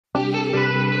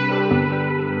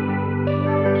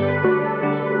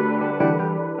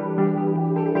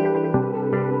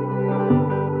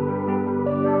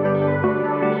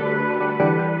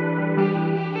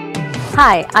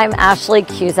Hi, I'm Ashley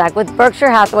Cusack with Berkshire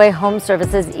Hathaway Home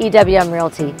Services EWM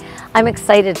Realty. I'm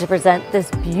excited to present this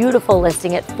beautiful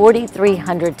listing at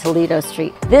 4300 Toledo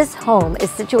Street. This home is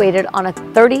situated on a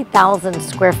 30,000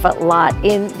 square foot lot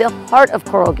in the heart of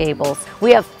Coral Gables.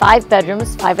 We have 5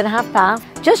 bedrooms, 5.5 baths,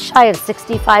 just shy of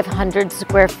 6,500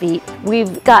 square feet.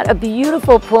 We've got a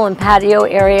beautiful pool and patio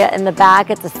area in the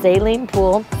back. It's a saline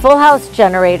pool, full house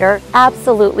generator,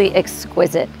 absolutely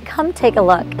exquisite. Come take a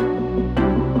look.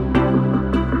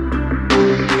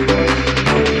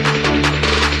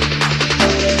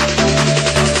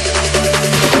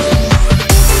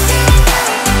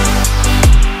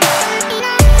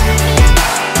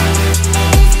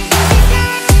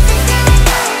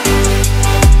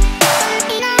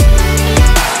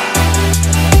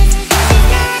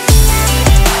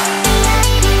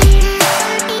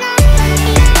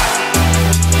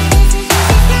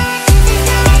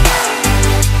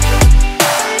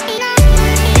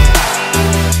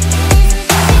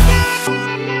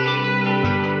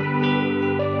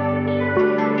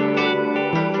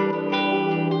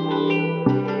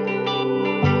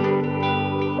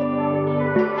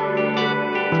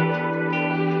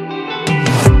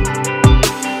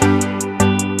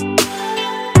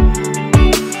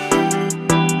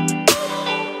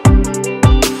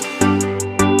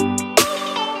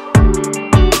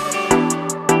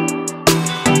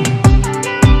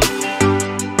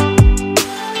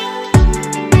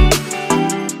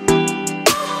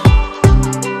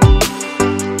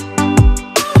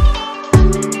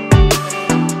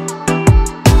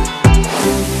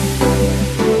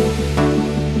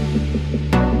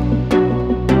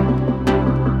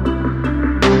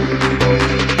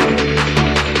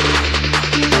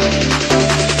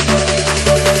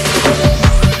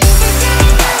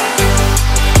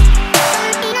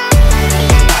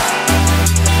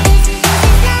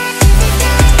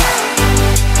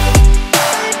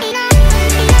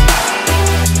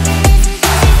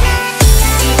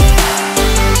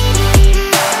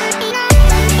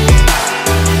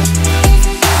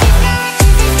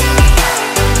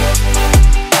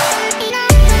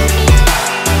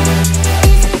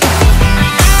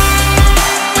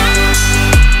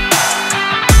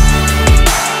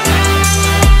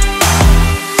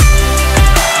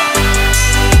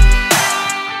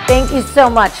 Thank you so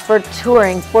much for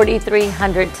touring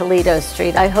 4300 Toledo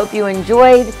Street. I hope you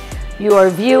enjoyed your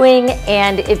viewing,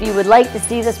 and if you would like to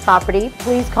see this property,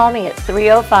 please call me at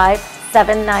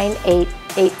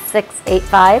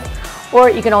 305-798-8685, or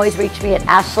you can always reach me at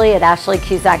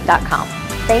ashley@ashleycusack.com.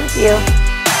 Thank you.